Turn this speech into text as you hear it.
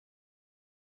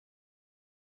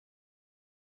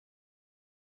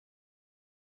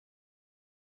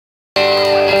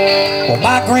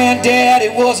My granddaddy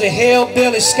was a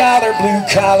hillbilly scholar, blue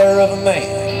collar of a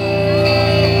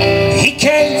man. He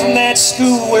came from that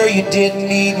school where you didn't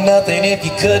need nothing if you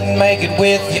couldn't make it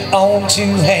with your own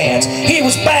two hands. He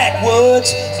was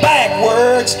backwoods,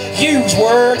 backwards, use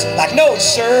words like no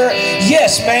sir,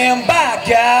 yes ma'am, by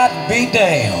God be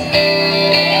damned.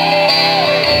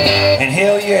 And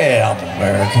hell yeah, I'm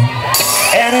American.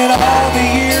 And in all the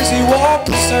years he walked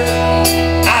the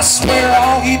earth, I swear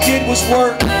all he did was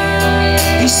work.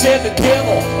 He said the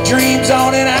devil dreams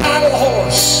on an idle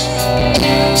horse.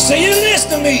 So you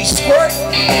listen to me, squirt,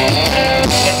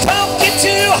 and don't get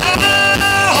too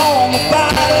high on the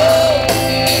bottle,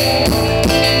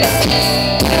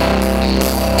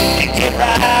 and get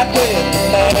right with the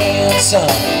man, son.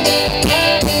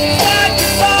 Fight your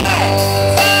fight,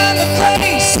 find the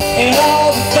grace in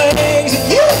all the things that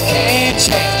you can't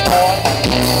change, boy,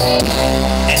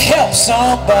 and help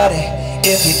somebody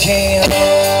if you can.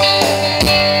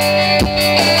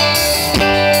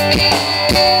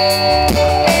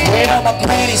 Well, my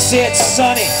granny said,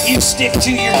 sonny, you stick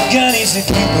to your gunnies if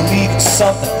you believe in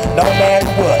something, no matter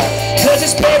what. Cause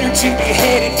it's better to be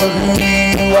headed for who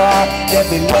you are than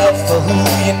be loved for who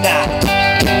you're not.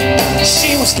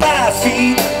 She was 5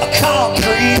 feet of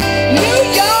concrete, New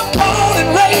York born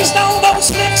and raised on those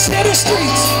slick city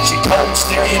streets. She told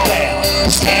stare you down,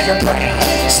 stand her ground,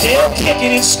 still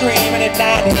kicking and screaming at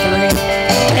 93.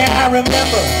 And I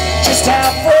remember just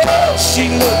how frail she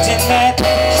looked in that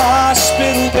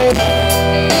hospital bed,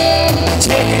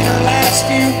 taking her last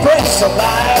few breaths of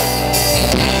life.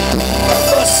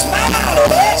 With a smile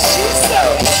that she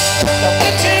said, don't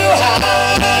get too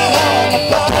high on the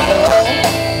bottle,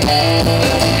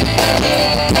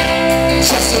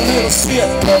 just a little sip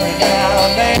every now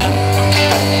and then.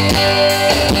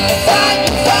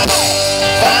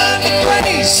 Find the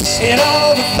grace in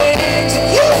all the things that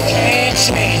you can't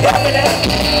change. Help me now,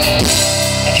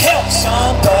 and help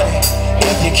somebody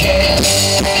if you can.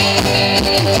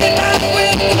 Get out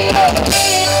with the love.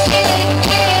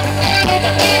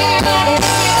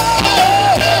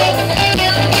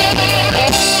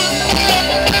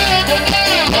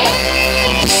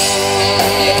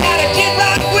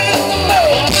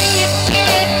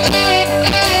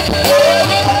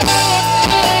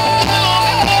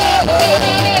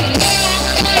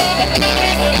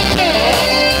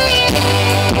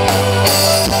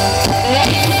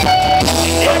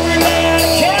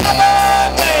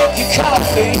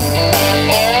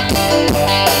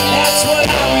 That's what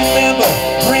I remember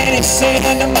Granny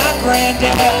saying to my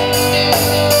granddad.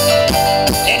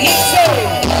 And he'd say,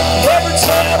 never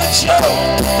tell a joke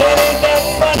that ain't that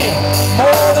funny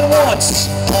more than once.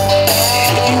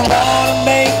 If you want to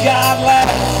make God laugh,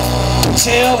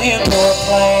 tell him your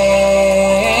plans.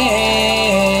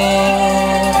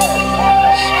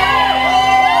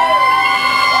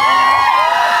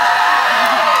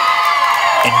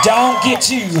 And don't get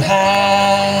too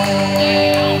high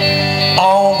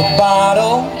on the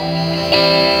bottle,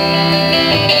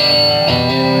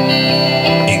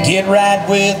 and get right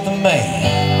with the man.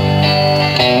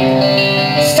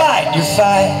 Fight your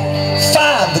fight,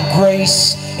 find the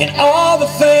grace in all the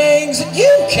things that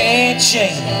you can't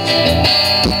change.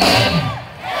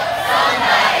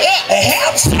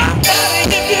 Help somebody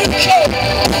if you can.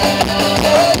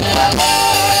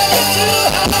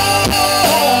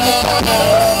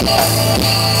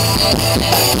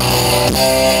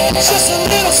 Just a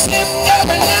little slip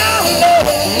every now and then.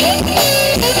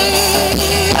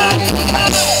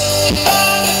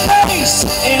 Find the grace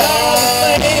in all the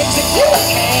things that you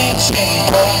can't change.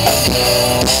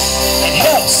 And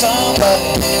help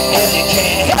somebody if you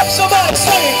can. Help somebody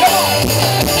sing it, come on.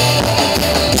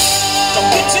 Don't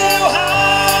get too high.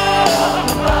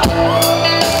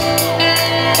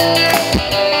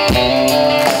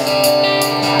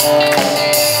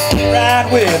 Get right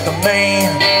with the man.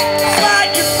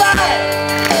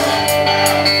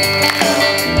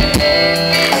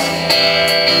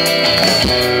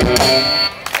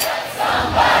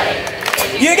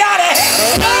 You gotta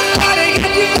help somebody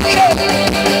if you can.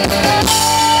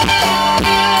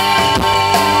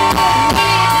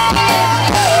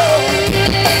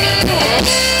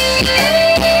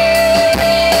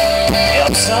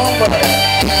 Help somebody.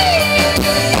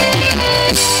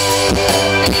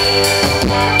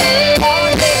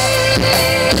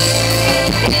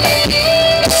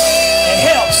 And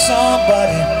help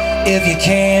somebody if you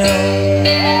can.